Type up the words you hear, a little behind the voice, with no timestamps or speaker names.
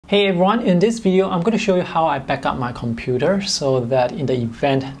Hey everyone, in this video I'm going to show you how I back up my computer so that in the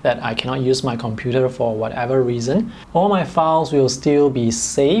event that I cannot use my computer for whatever reason, all my files will still be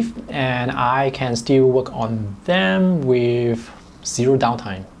safe and I can still work on them with zero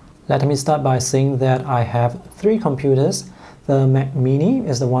downtime. Let me start by saying that I have three computers. The Mac Mini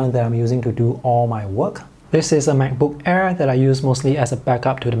is the one that I'm using to do all my work. This is a MacBook Air that I use mostly as a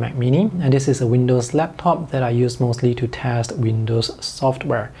backup to the Mac Mini, and this is a Windows laptop that I use mostly to test Windows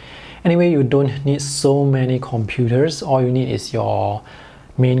software. Anyway, you don't need so many computers. All you need is your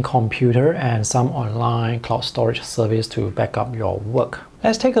main computer and some online cloud storage service to back up your work.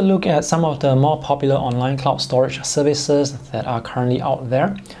 Let's take a look at some of the more popular online cloud storage services that are currently out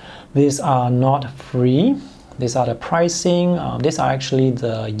there. These are not free. These are the pricing. These are actually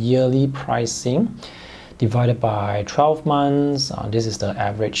the yearly pricing divided by 12 months. This is the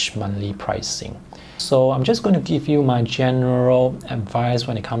average monthly pricing. So I'm just going to give you my general advice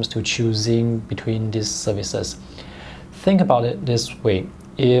when it comes to choosing between these services. Think about it this way.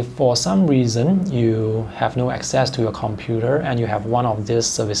 If for some reason you have no access to your computer and you have one of these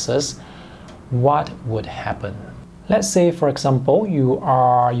services, what would happen? Let's say, for example, you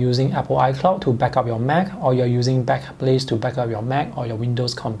are using Apple iCloud to back up your Mac, or you're using Backblaze to back up your Mac or your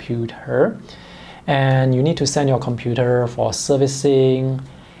Windows computer, and you need to send your computer for servicing,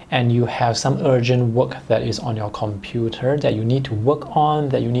 and you have some urgent work that is on your computer that you need to work on,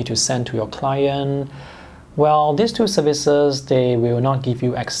 that you need to send to your client. Well, these two services, they will not give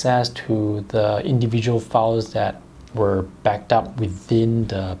you access to the individual files that were backed up within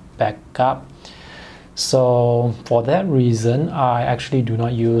the backup. So for that reason, I actually do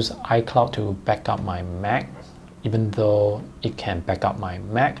not use iCloud to back up my Mac, even though it can back up my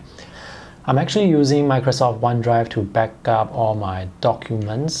Mac. I'm actually using Microsoft OneDrive to back up all my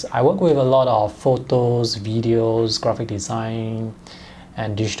documents. I work with a lot of photos, videos, graphic design,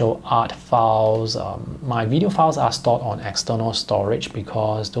 and digital art files. My video files are stored on external storage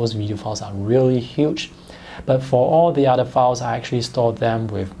because those video files are really huge. But for all the other files, I actually store them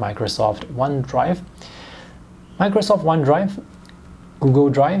with Microsoft OneDrive. Microsoft OneDrive, Google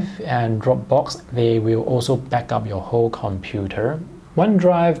Drive, and Dropbox, they will also back up your whole computer.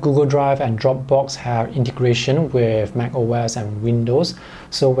 OneDrive, Google Drive, and Dropbox have integration with Mac OS and Windows.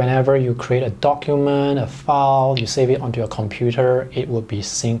 So whenever you create a document, a file, you save it onto your computer, it will be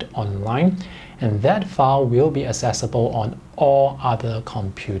synced online. And that file will be accessible on all other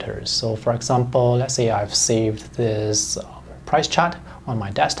computers. So for example, let's say I've saved this price chart on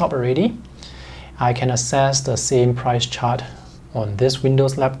my desktop already. I can access the same price chart on this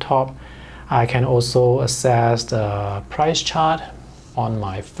Windows laptop. I can also access the price chart on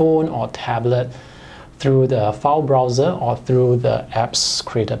my phone or tablet through the file browser or through the apps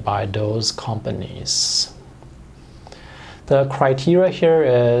created by those companies. The criteria here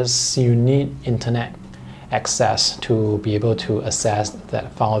is you need internet access to be able to access that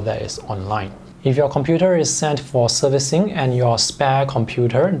file that is online. If your computer is sent for servicing and your spare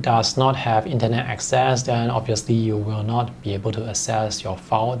computer does not have internet access, then obviously you will not be able to access your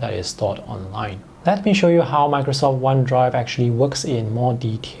file that is stored online. Let me show you how Microsoft OneDrive actually works in more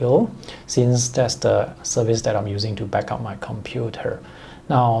detail, since that's the service that I'm using to back up my computer.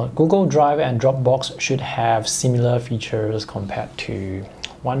 Now, Google Drive and Dropbox should have similar features compared to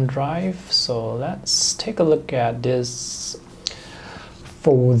OneDrive. So let's take a look at this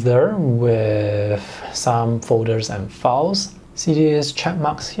folder with some folders and files. See these check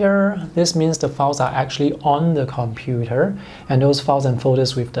marks here? This means the files are actually on the computer, and those files and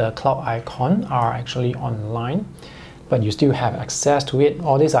folders with the cloud icon are actually online, but you still have access to it.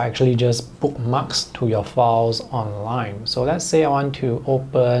 All these are actually just bookmarks to your files online. So let's say I want to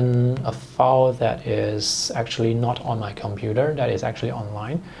open a file that is actually not on my computer, that is actually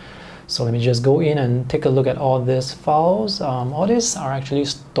online. So let me just go in and take a look at all these files. All these are actually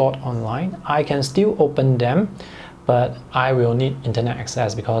stored online. I can still open them, but I will need internet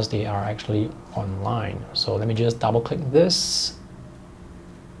access because they are actually online. So let me just double click this,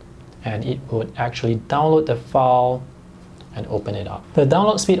 and it would actually download the file and open it up. The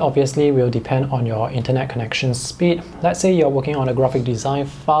download speed obviously will depend on your internet connection speed. Let's say you're working on a graphic design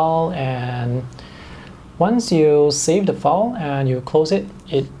file, and once you save the file and you close it,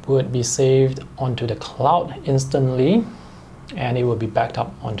 it would be saved onto the cloud instantly, and it will be backed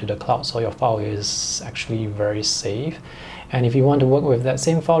up onto the cloud, so your file is actually very safe. And if you want to work with that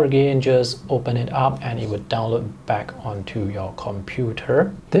same file again, just open it up and it would download back onto your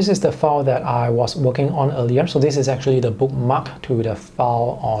computer. This is the file that I was working on earlier, so this is actually the bookmark to the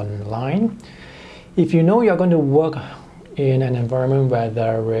file online. If you know you're going to work in an environment where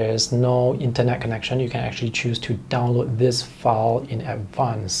there is no internet connection, you can actually choose to download this file in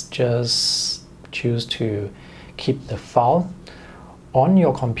advance. Just choose to keep the file on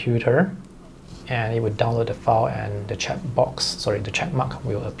your computer and it would download the file and the check mark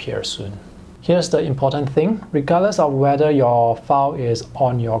will appear soon. Here's the important thing. Regardless of whether your file is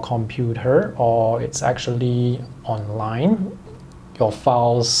on your computer or it's actually online, your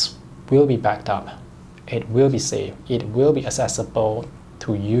files will be backed up. It will be saved. It will be accessible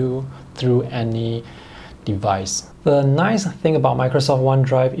to you through any device. The nice thing about Microsoft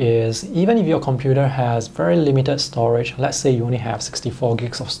OneDrive is even if your computer has very limited storage, let's say you only have 64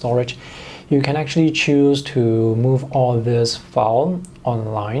 gigs of storage, you can actually choose to move all this file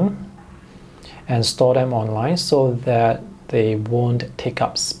online and store them online so that they won't take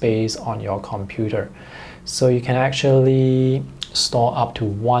up space on your computer. So you can actually store up to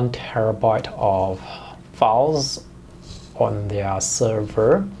 1 terabyte of files on their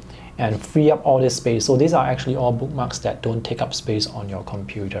server and free up all this space. So these are actually all bookmarks that don't take up space on your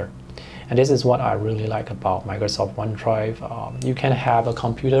computer. And this is what I really like about Microsoft OneDrive. You can have a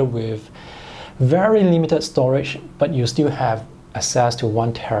computer with very limited storage, but you still have access to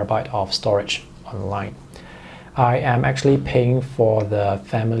 1 terabyte of storage online. I am actually paying for the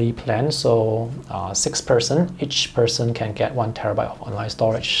family plan, so 6 person, each person can get 1 terabyte of online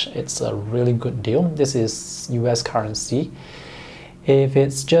storage. It's a really good deal. This is US currency. If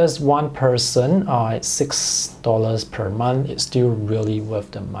it's just one person, it's $6 per month. It's still really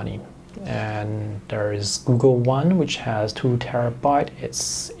worth the money. And there is Google One, which has 2 terabyte.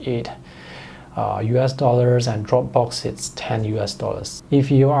 It's $8 US dollars, and Dropbox it's $10 US dollars.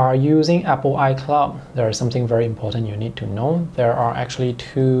 If you are using Apple iCloud, there is something very important you need to know. There are actually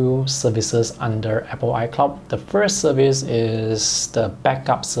 2 services under Apple iCloud. The first service is the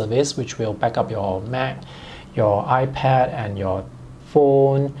backup service, which will back up your Mac, your iPad, and your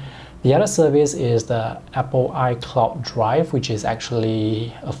phone. The other service is the Apple iCloud Drive, which is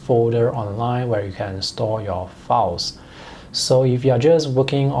actually a folder online where you can store your files. So if you're just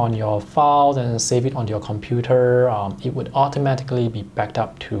working on your files and save it on your computer, it would automatically be backed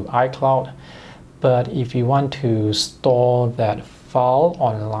up to iCloud. But if you want to store that file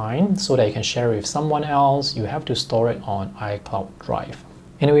online so that you can share it with someone else, you have to store it on iCloud Drive.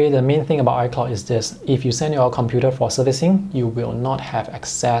 Anyway, the main thing about iCloud is this: if you send your computer for servicing, you will not have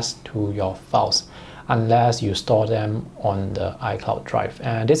access to your files unless you store them on the iCloud Drive.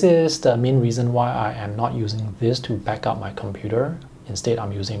 And this is the main reason why I am not using this to back up my computer. Instead,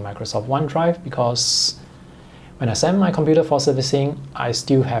 I'm using Microsoft OneDrive because when I send my computer for servicing, I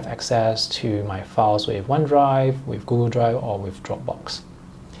still have access to my files with OneDrive, with Google Drive, or with Dropbox.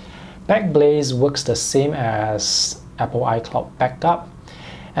 Backblaze works the same as Apple iCloud Backup.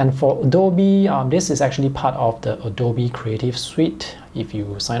 And for Adobe, this is actually part of the Adobe Creative Suite. If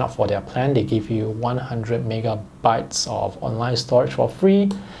you sign up for their plan, they give you 100 megabytes of online storage for free.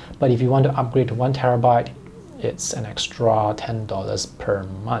 But if you want to upgrade to 1 terabyte, it's an extra $10 per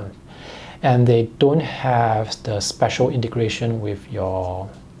month. And they don't have the special integration with your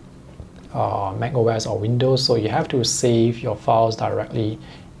Mac OS or Windows, so you have to save your files directly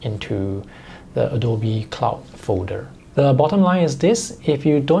into the Adobe Cloud folder. The bottom line is this: if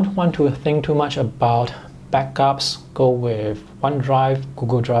you don't want to think too much about backups, go with OneDrive,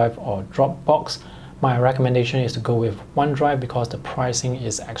 Google Drive, or Dropbox. My recommendation is to go with OneDrive because the pricing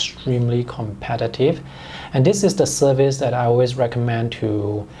is extremely competitive. And this is the service that I always recommend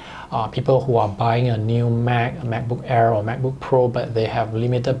to people who are buying a new Mac, a MacBook Air or MacBook Pro, but they have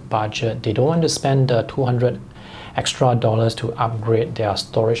limited budget. They don't want to spend the $200 extra to upgrade their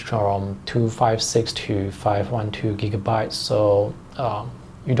storage from 256 to 512 gigabytes. So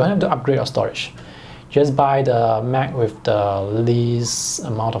you don't have to upgrade your storage. Just buy the Mac with the least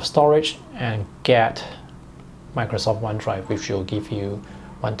amount of storage and get Microsoft OneDrive, which will give you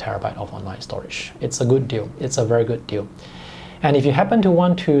 1 terabyte of online storage. It's a good deal. It's a very good deal. And if you happen to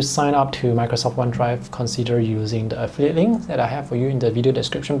want to sign up to Microsoft OneDrive, consider using the affiliate link that I have for you in the video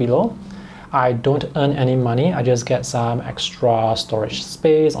description below. I don't earn any money. I just get some extra storage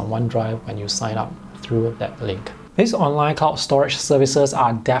space on OneDrive when you sign up through that link. These online cloud storage services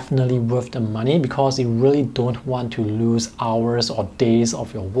are definitely worth the money because you really don't want to lose hours or days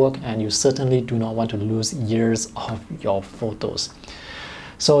of your work, and you certainly do not want to lose years of your photos.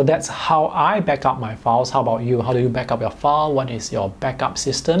 So that's how I back up my files. How about you? How do you back up your file? What is your backup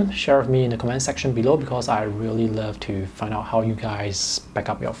system? Share with me in the comment section below because I really love to find out how you guys back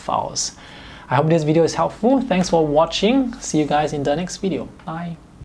up your files. I hope this video is helpful. Thanks for watching. See you guys in the next video. Bye.